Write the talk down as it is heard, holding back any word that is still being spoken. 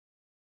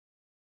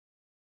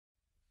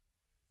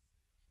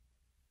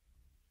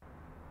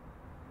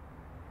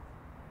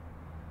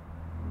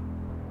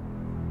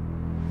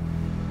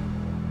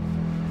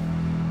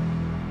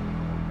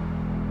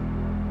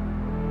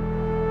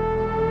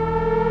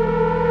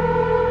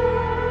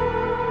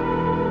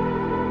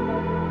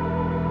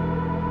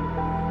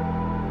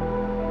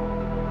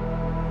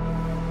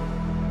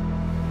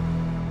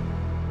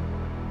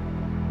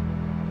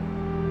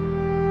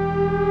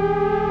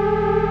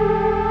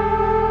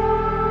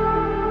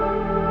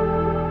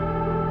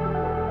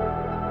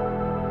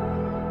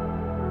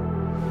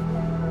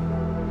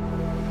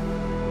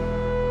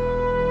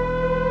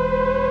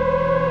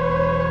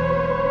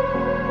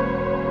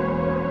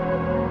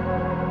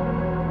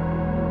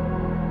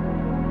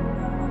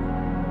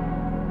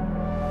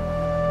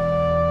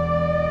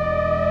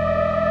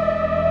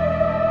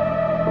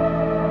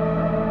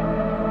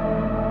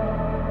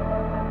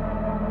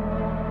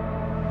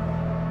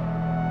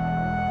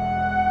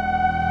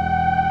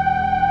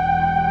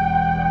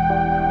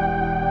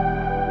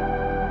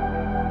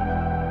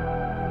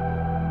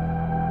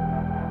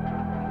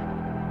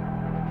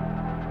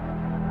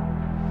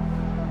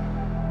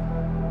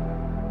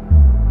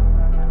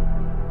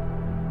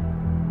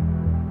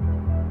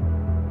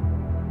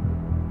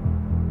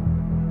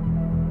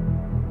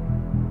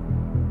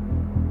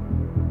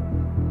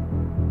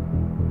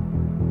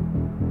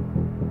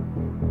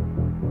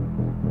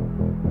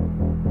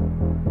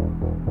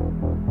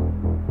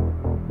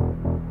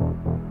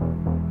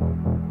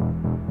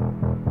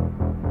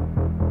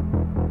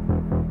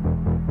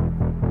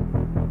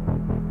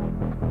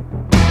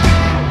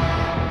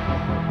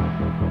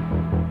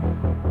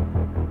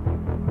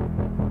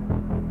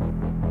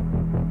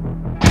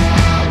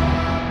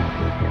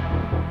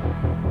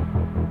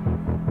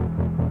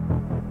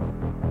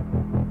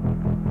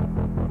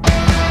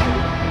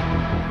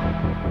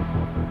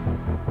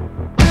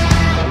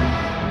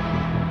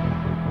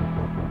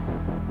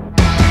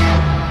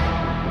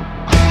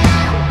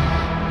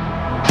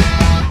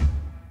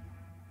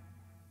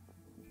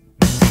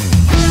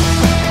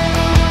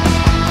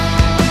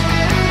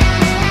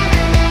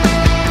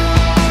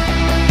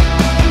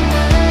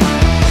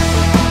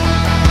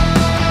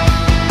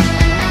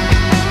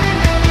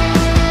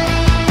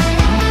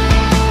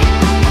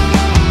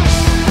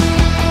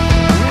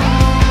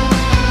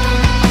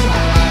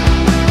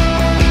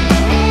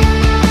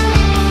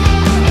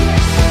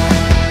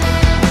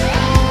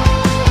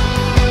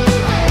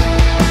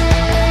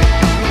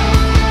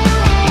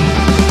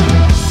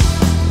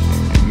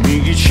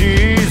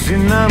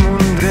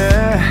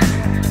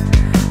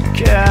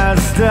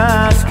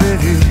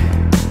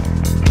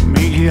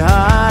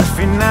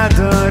حرفی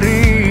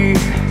نداری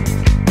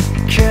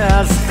که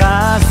از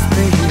قصد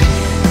بگی،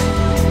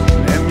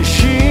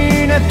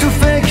 نمیشینه تو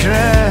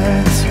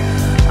فکرت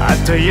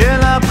حتی یه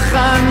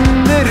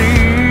لبخند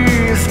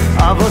ریز.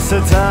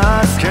 حواست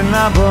هست که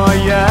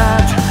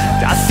نباید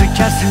دست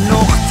کسی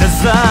نقطه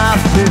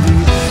ضعف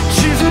بدی.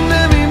 چیزی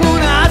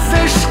نمیمونه از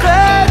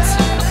عشقت،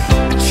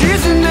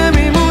 چیزی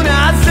نمیمونه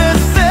از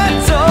حس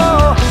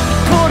تو.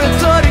 پر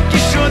تاریکی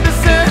شده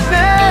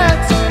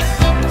ذهنت،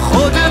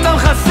 خودتم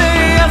خسته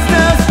ای از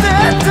دست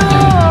تو.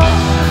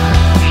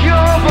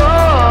 یا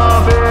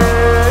بابه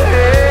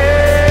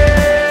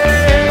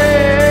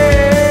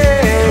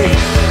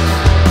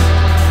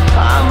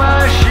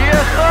همش یه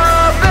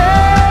خوابه.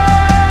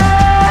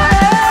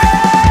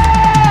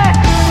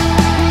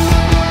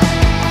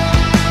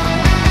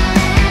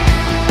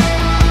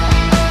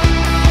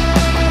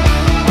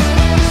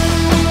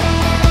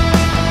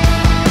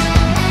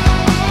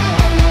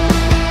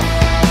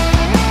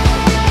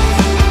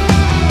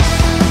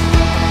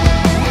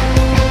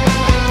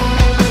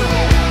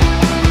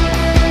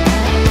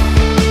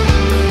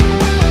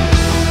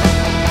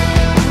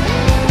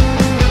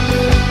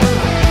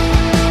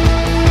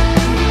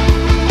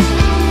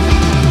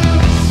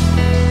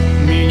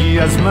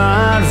 از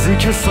مرزی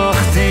که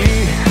ساختی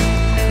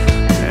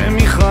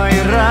نمیخوای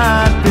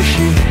رد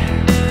بشی.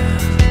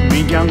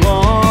 میگن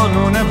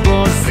قانون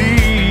بازی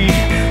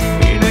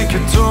اینه که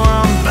تو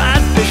هم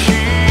بد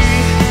بشی.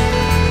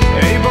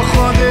 ای با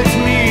خودت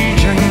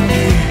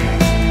میجنگی،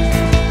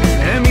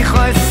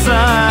 نمیخوای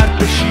سرد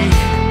بشی.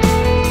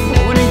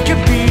 اونی که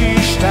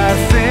بیشتر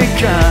فکر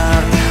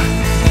کرد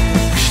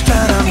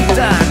بیشترم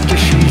درد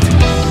کشید.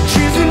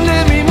 چیزی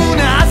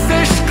نمیمونه از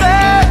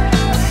عشقت،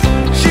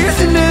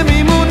 چیزی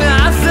نمیمونه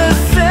از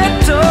حس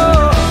تو.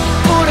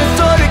 پر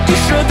تاریکی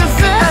شده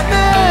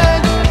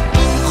ذهنت،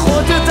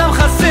 خودتم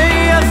خسته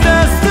ای از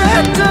دست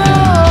تو.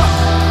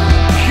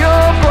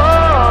 یا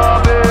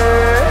بابه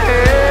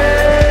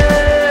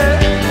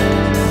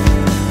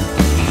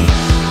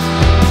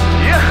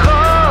یه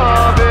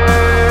خوابه.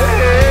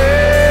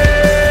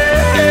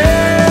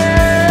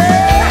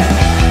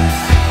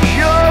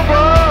 یا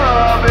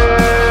بابه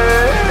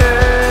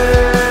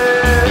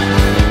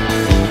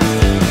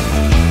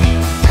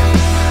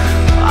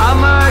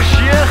همش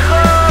یه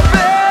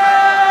خوابه.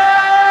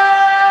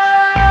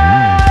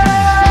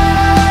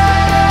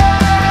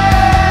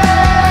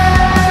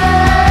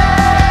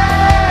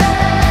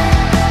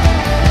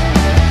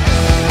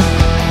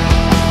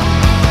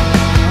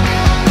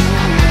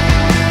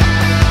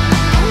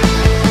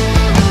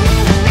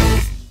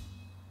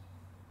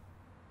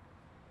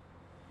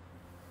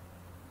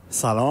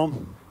 سلام،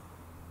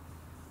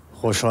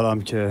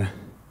 خوشحالم که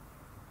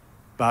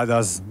بعد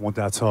از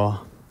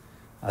مدت‌ها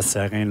از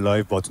طریق این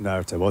لایو باتون در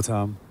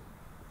ارتباطم.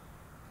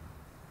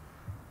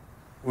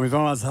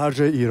 امیدوارم از هر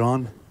جای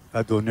ایران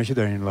و دنیا که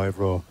دارین این لایو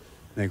رو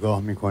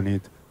نگاه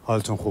میکنید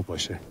حالتون خوب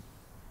باشه.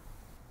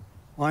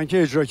 آهنگ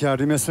که اجرا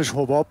کردیم اسمش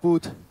حباب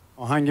بود.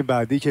 آهنگ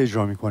بعدی که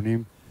اجرا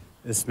میکنیم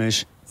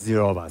اسمش زیر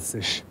آب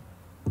هستش.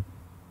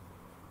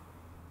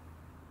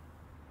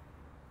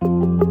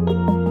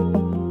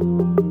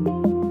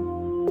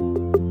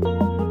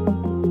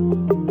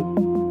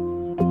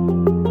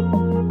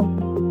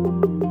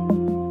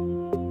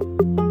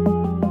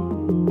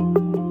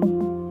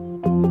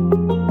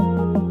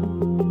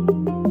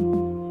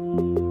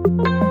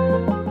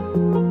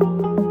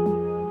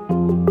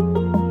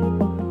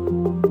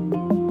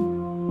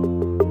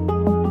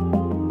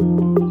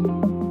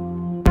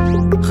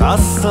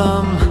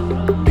 خستم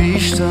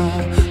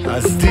بیشتر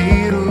از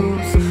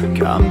دیروز،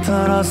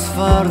 کمتر از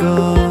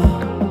فردا.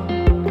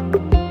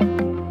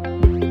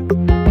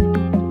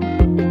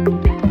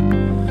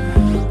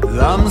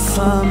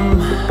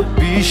 لمسم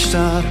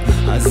بیشتر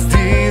از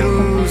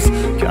دیروز،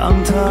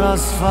 کمتر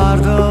از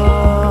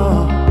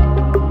فردا.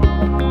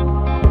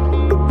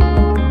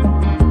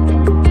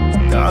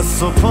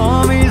 دست و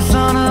پا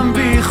میزنم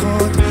بی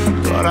خود،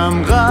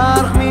 دارم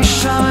غرق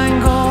میشم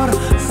انگار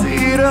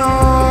زیر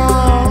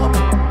آب.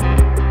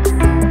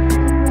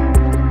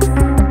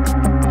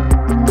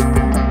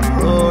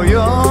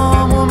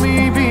 رویامو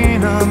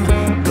میبینم،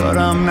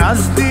 دارم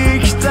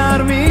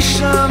نزدیکتر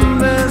میشم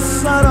به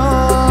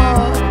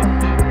سراب.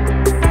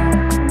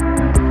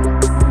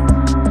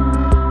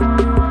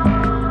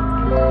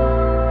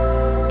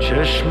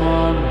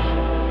 چشمام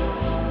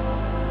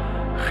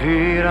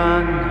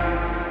خیرن،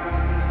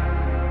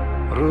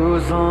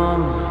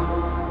 روزام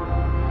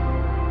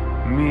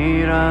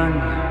میرن،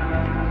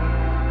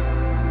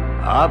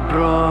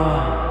 ابرا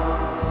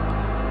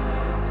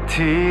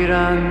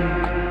تیرن،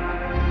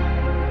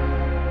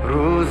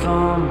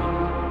 روزام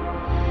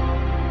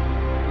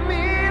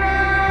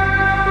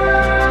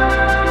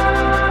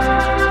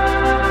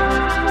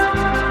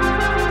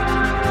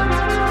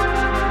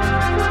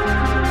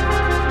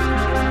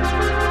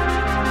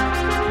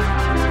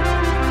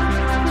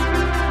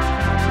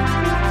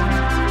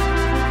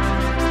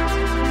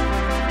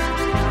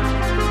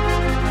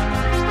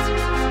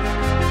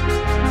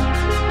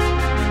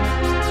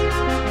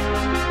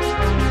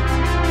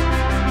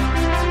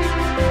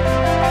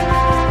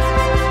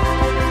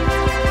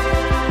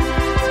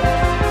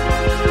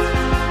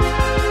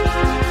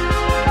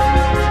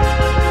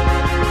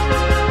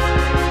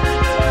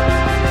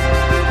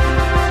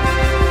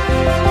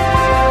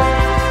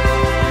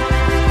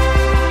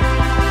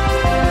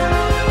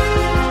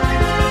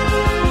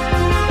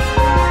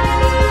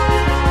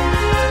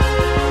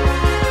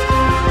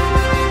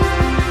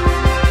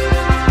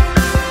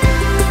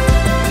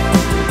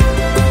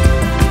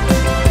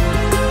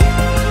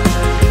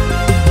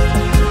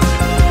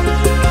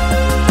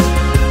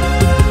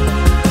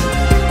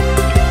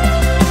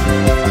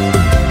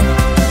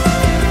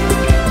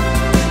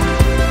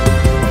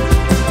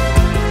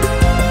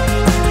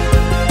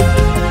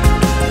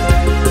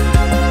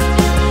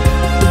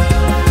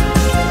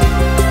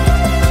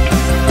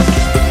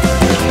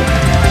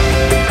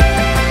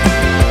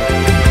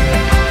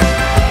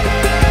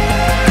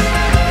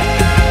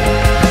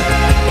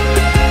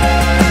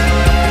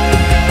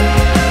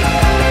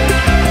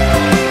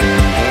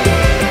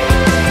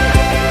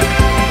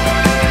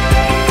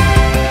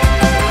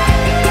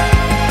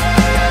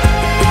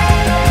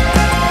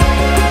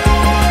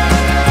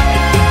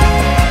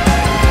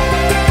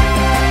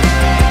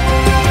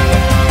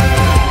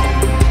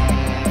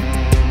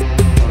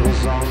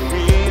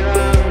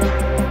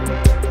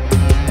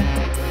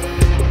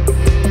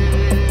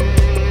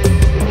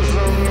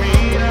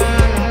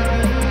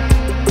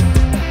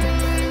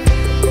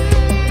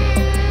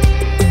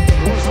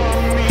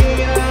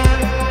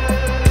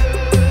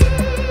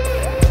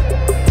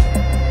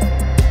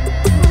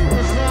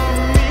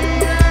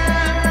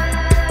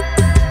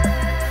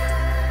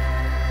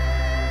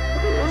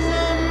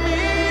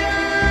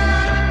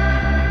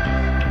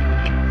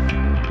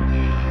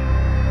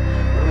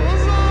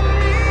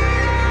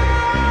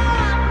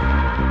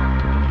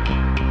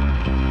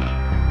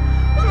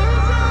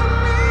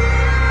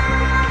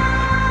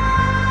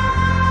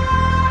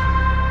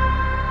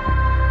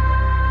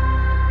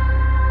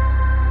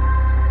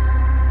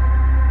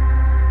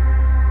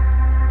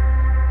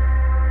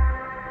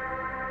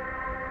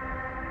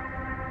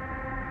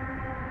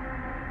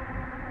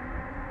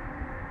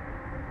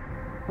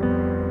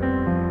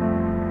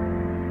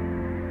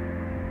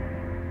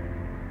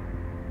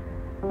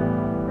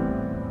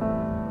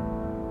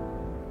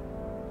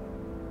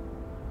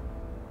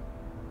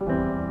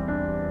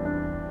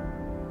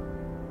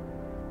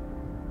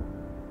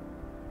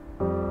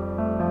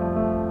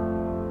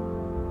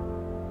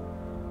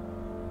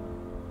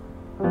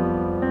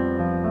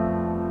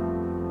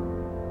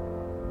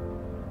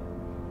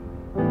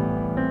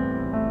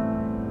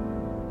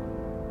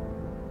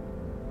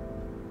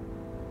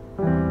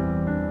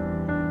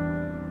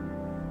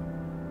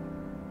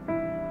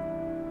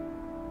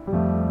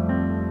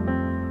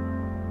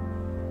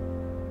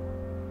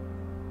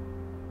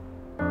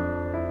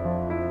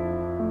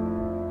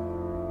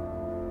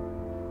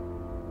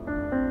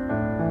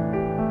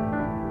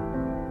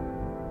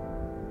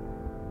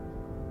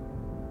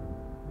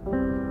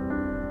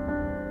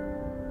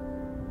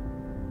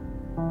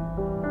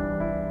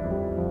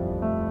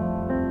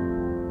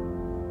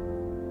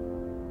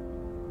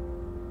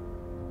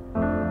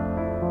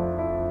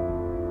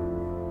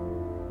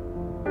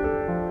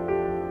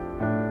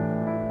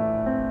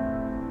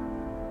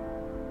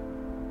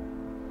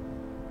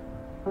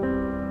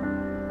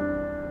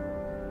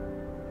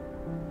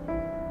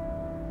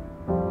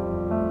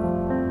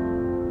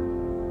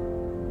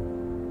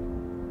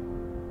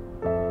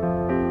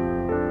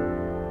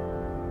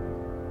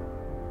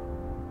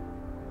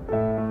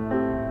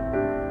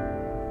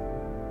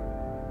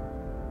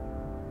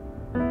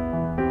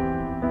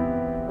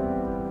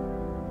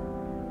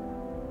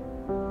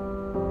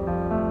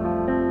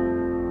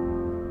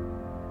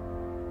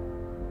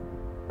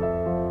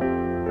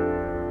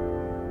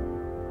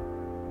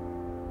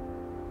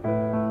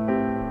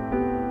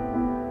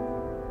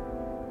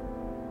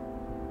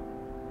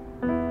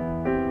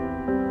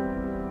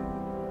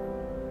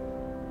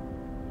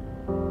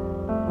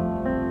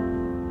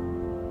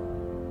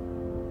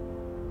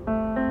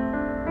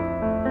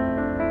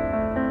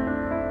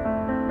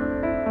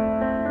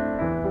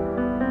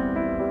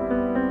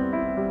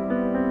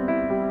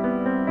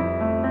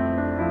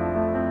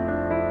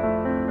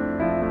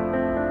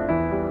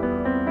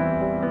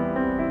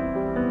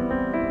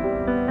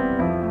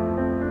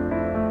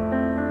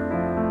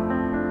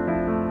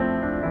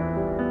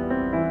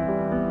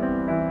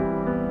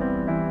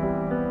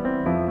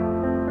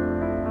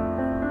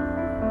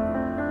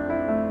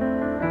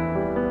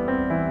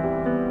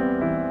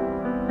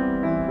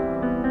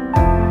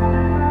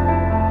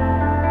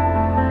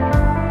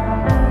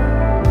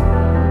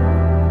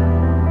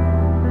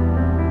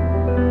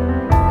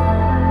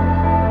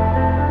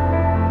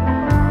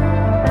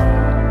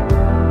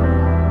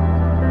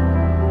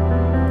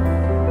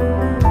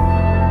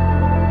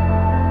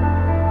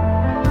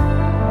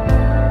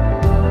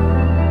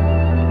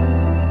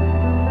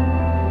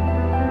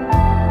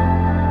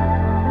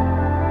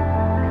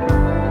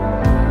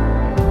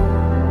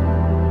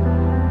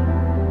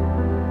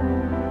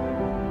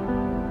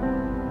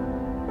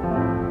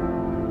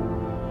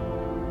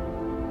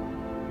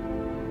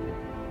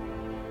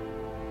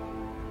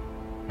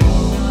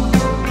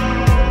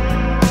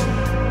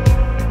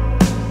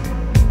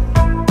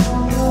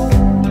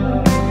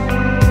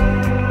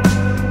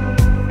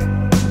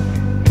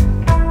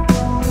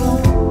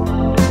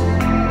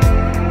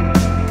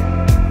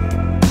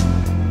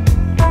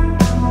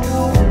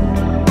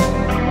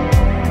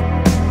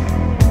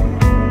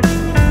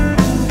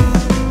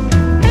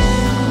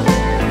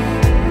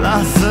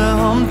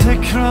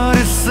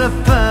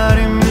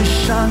سپری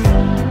میشن،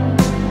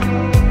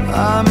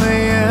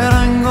 همه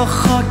رنگ و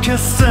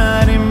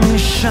خاکستری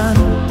میشن.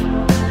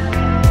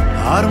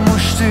 هر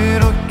مشتی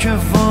رو که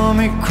وا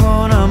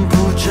میکنم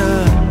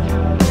پوچه،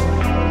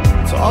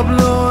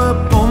 تابلو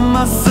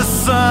بومبست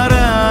سر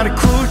هر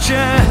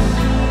کوچه.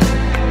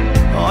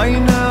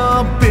 آینه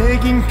ها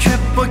بگین که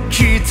با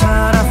کی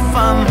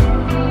طرفم،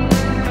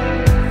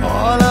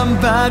 حالم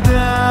بده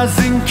از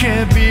این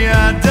که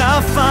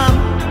بی‌هدفم.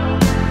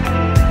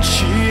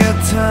 چیه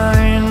تا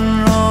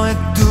این راه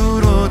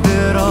دور و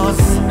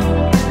دراز،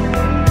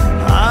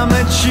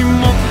 همه چی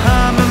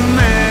مبهمه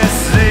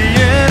مثل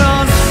یه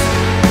راز.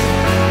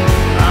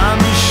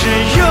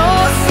 همیشه یا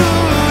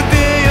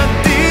زوده یا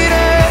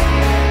دیره،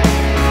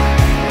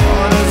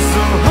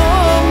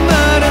 آرزوهام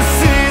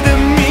نرسیده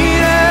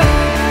میره.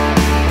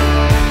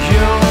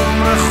 یه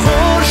عمر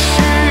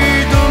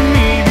خورشید رو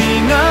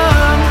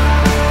میبینم،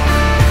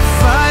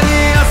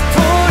 ولی از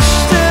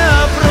پشت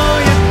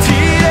ابرهای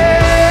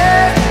تیره.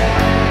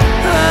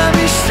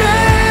 همیشه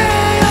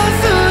یا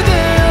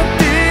زوده یا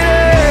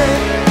دیره،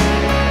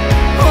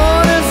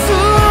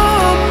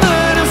 آرزوهام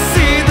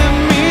نرسیده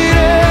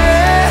میره.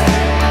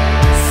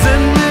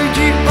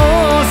 زندگی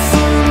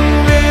آسون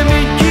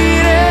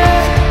نمیگیره،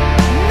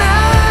 نه.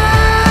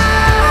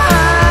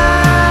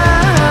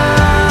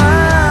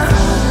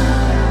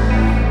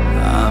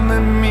 همه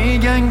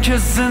میگن که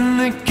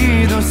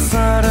زندگی دو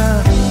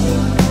سره،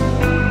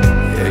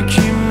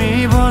 یکی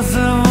میبازه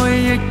و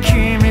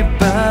یکی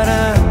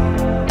میبره.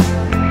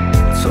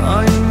 تا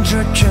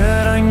اینجا که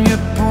رنگ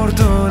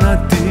بردو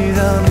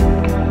ندیدم،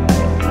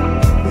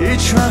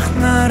 هیچ وقت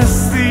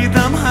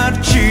نرسیدم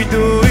هرچی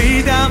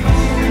دویدم.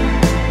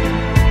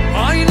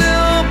 آینه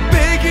ها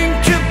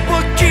بگین که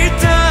با کی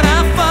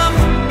طرفم،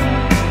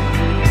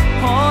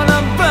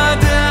 حالم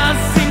بده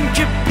از این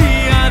که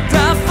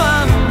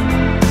بی‌هدفم.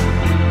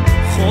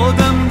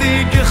 خودم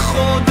دیگه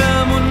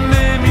خودمو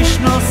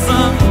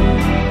نمیشناسم،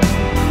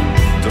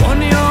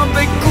 دنیا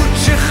به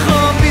کوچه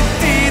خوابی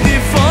دیدی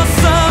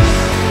واسم.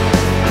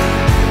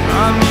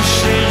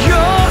 همیشه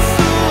یا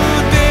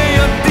زوده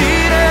یا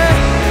دیره،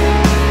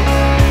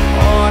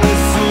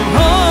 آرزوهام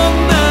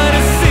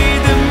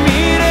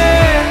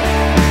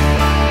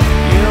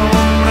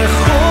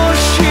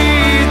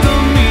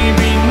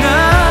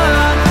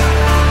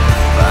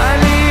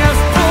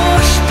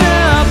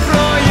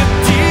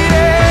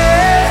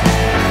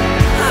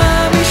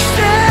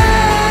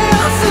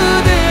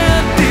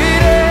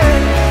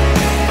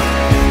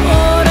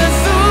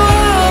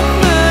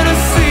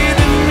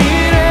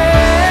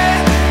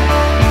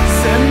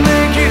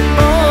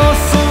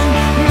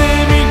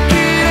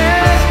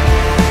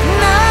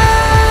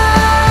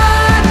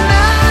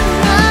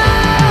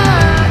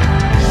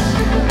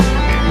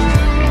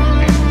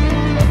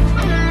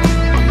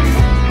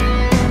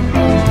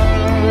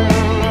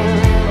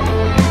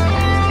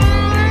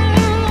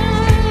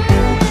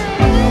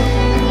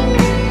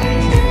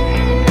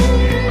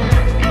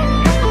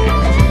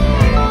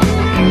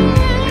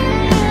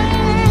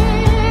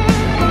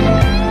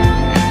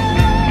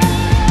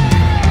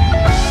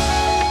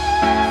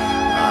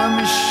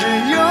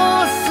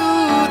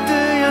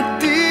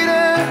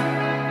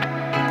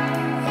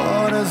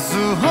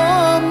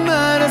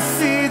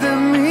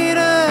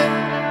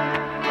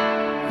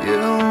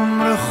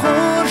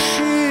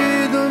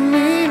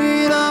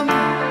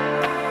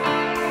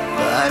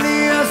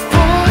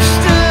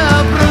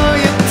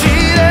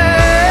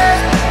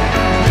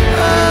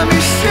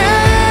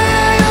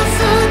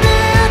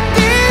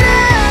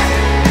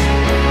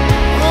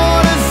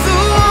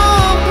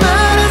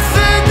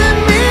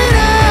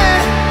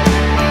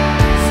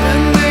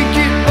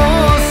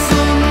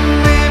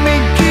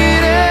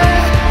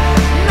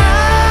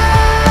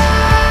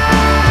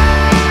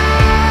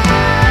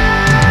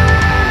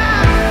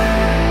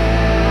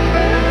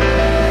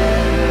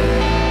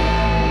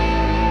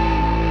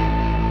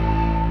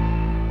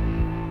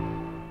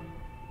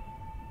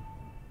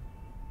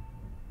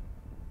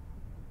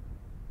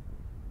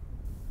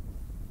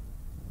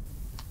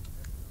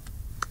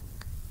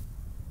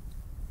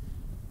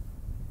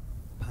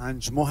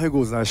 5 ماه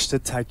گذشته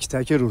تک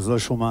تک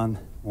روزاشو من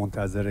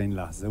منتظر این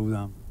لحظه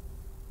بودم.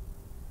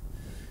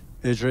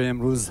 اجرای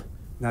امروز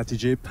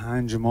نتیجه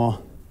 5 ماه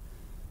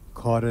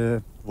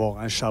کار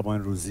واقعا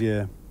شبان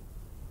روزیه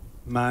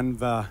من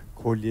و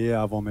کلیه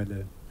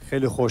عوامله.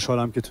 خیلی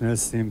خوشحالم که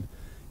تونستیم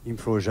این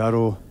پروژه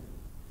رو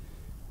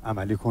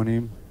عملی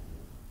کنیم.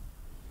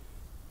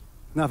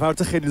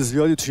 نفرات خیلی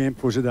زیادی توی این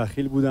پروژه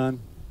دخیل بودن.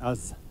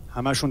 از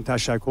همشون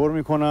تشکر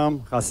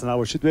میکنم. خسته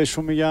نباشید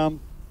بهشون میگم.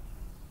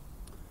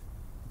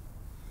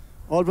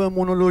 آلبوم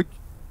مونولوگ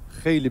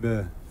خیلی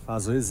به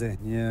فضای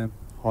ذهنی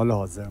حال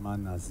حاضر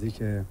من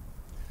نزدیکه.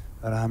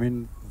 برای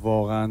همین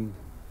واقعا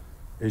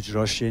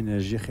اجراش یه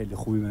انرژی خیلی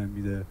خوبی بهم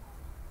میده.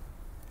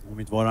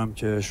 امیدوارم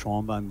که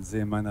شما به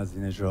اندازه من از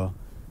این اجرا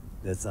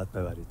لذت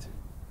ببرید.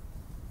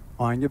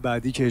 آهنگ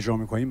بعدی که اجرا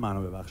میکنیم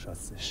منو ببخش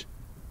هستش.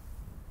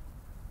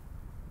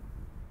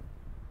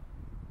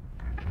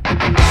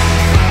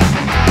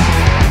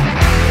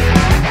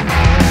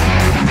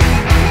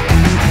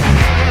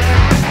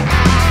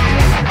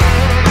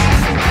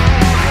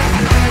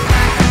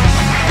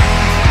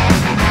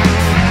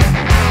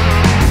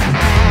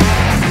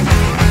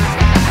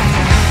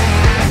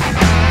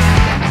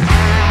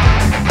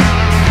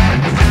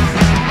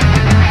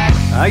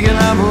 اگه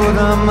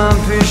نبودم من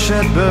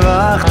پیشت به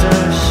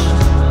وقتش،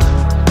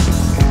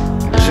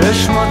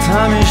 چشمات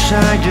همیشه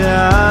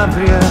اگه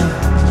ابریه،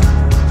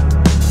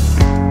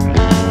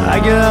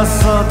 اگه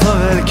دستاتو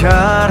ول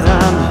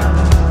کردم،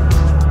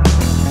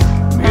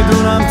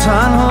 میدونم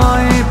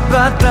تنهایی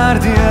بد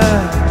دردیه.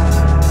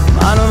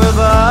 منو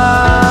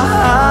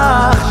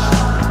ببخش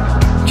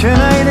که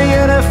نیده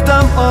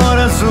گرفتم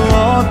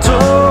آرزواتو.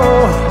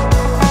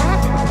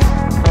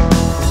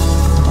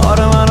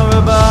 آره منو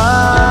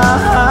ببخش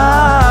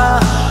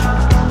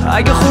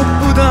اگه خوب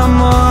بودم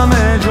ما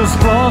همه جز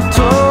با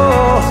تو،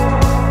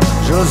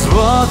 جز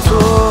با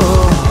تو.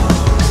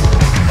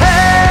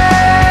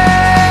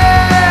 هی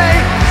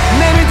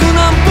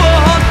نمیدونم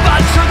باهات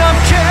بد شدم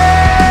که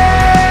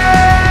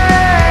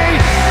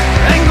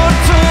انگار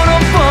تو رو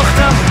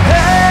باختم.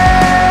 هی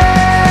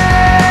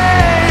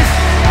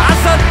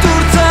ازت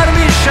دورتر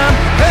میشم.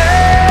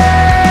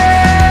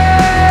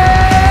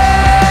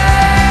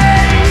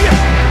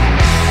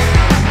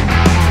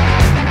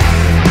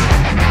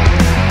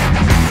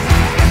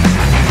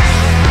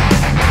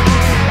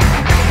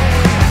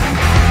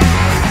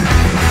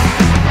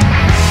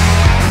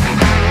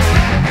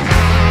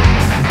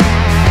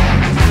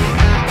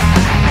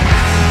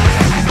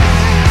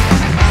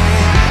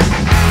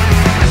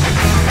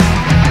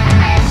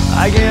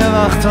 اگه یه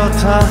وقتا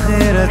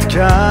تغییرت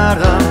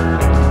کردم،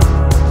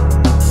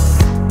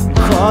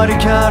 کاری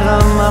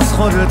کردم از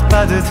خودت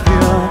بدت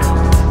بیاد،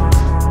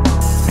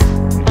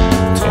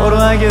 تو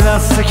رو اگه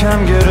دست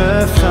کم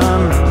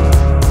گرفتم،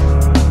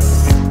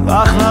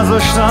 وقت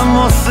نذاشتم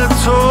واسه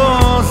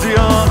تو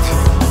زیاد.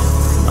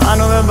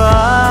 منو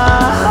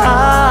ببخش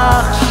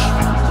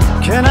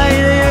که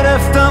نیده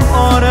گرفتم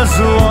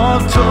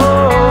آرزواتو.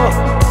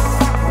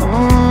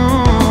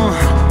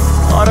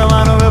 آره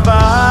منو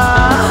ببخش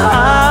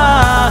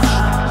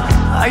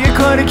اگه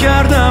کاری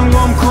کردم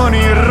گم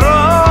کنی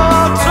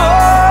را تو.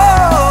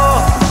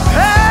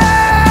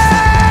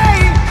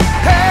 هی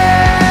هی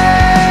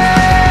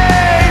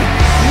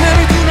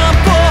نمیدونم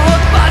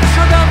باهات بد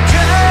شدم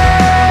که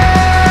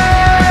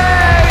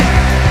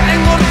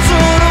انگار تو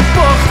رو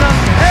باختم.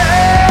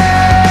 هی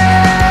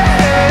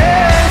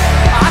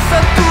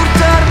اصلا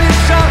دورتر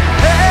میشم.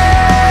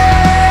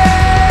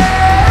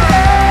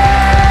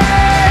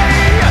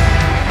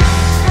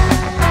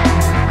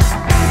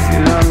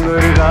 دیدم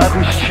داری رد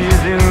میشه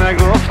چیزی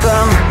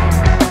نگفتم،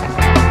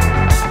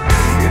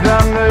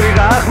 دیدم داری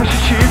غرق میشه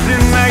چیزی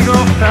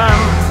نگفتم،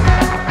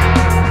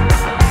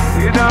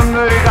 دیدم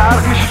داری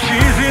غرق میشه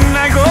چیزی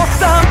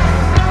نگفتم.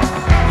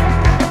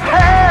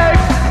 هی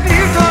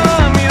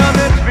دیدم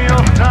یادت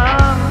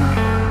بیافتم.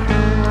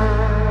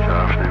 چرا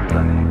حرف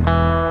نمیزنی؟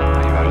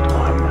 اگه برات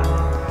مهمه.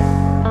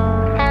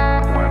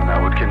 مهم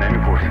نبود که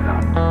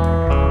نمیپرسیدم.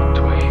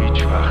 تو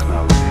هیچ وقت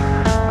نبودی،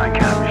 من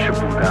که همیشه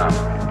بودم.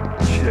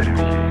 چی داری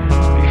میگی؟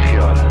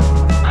 بیخیال،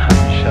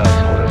 همیشه از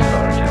خودت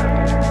کار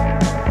کردی.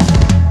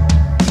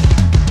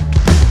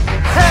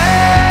 هی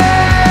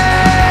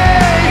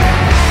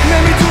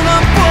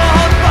نمیدونم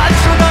باهات بد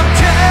شدم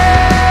که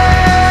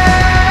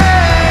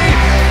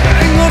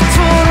انگار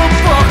تو رو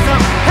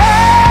باختم. هی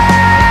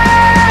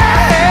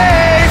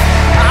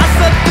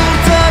ازت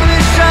دورتر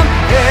میشم.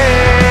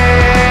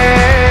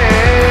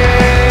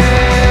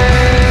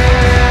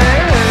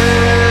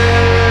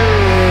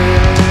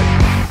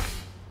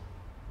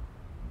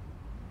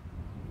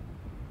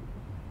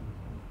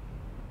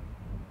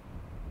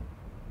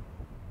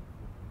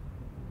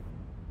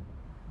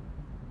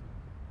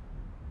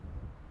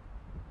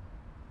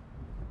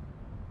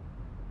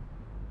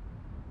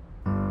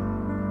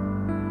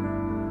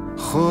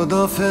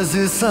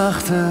 خدافزی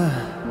سخته،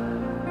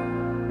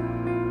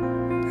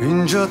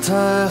 اینجا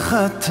ته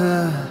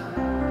خطه،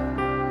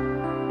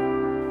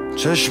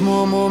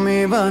 چشمامو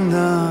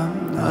میبندم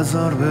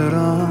نزار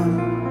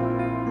برم.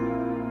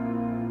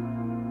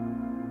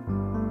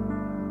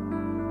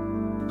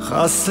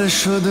 خسته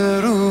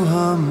شده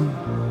روحم،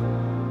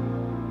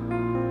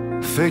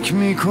 فکر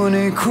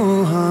میکنی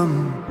کوهم،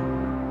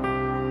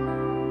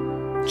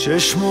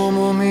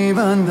 چشمامو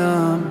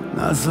میبندم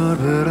نذار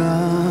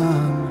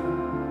برم.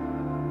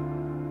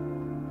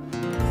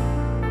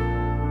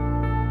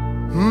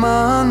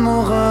 من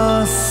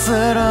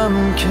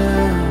مقصرم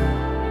که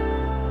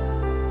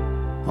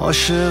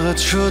عاشقت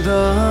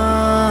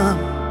شدم،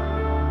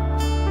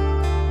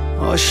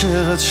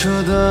 عاشقت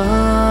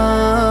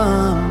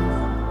شدم،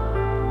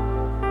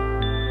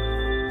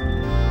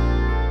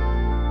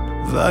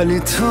 ولی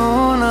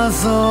تو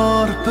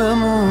نذار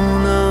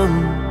بمونم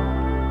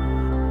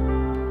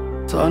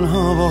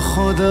تنها با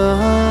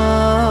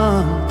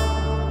خودم،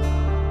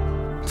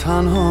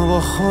 تنها با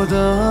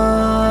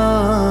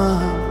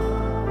خودم.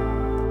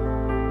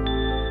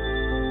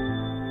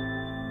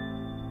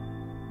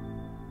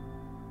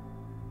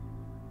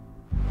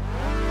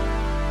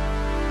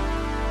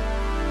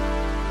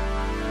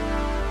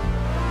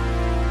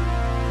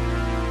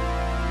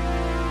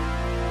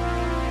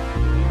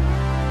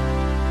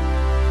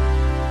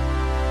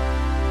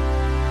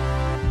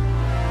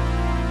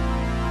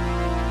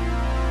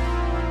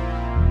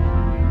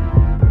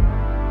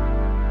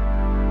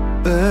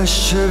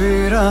 عشق چه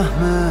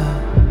بیرحمه،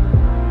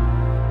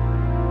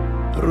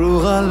 رو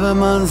قلب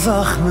من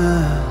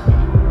زخمه،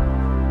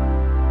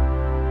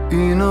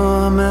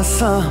 اینا همه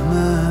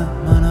سهمه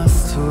من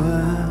از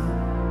توه.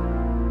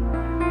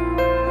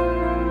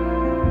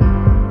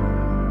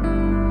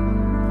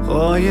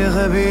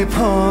 قایق بی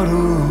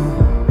پارو،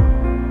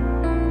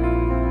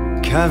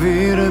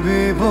 کویر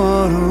بی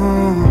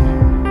بارون،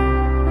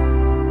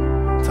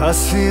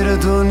 تصویر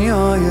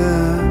دنیای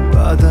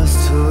بعد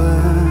از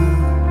توه.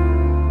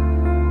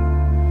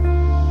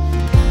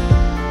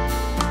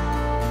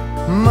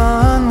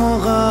 من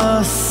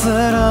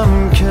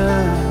مقصرم که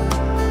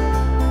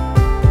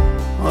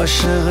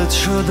عاشقت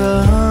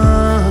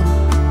شدم،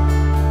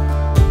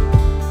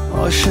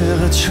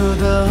 عاشقت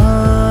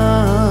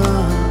شدم،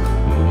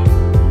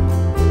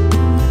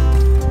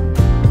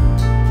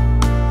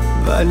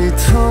 ولی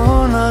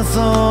تو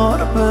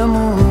نذار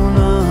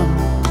بمونم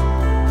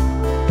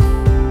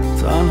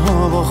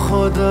تنها با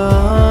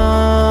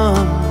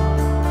خودم،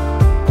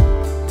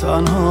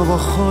 تنها با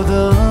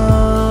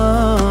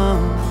خودم.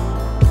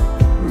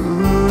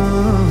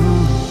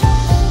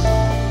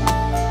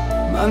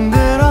 من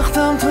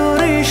درختم تو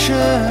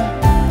ریشه،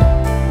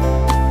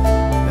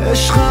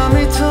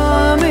 عشقمی تو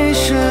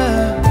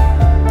همیشه،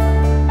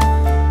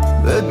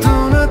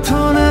 بدون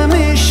تو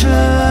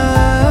نمیشه.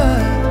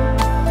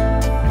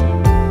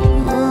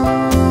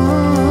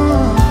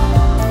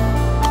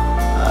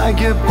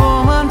 اگه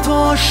با من تو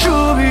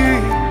آشوبی،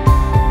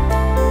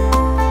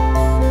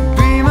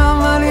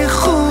 بیمم ولی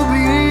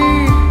خوبی،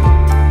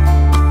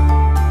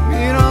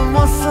 میرم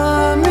واسه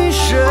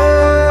همیشه.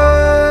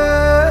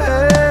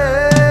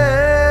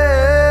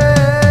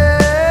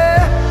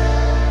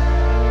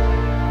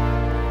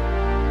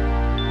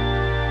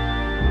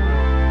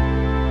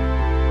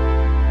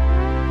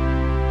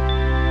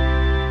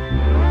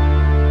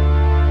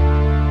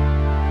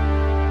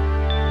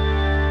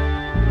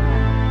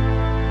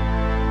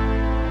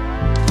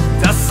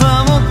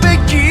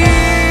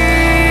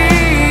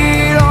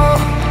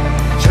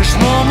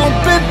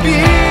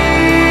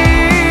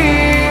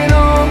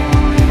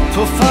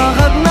 تو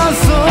فقط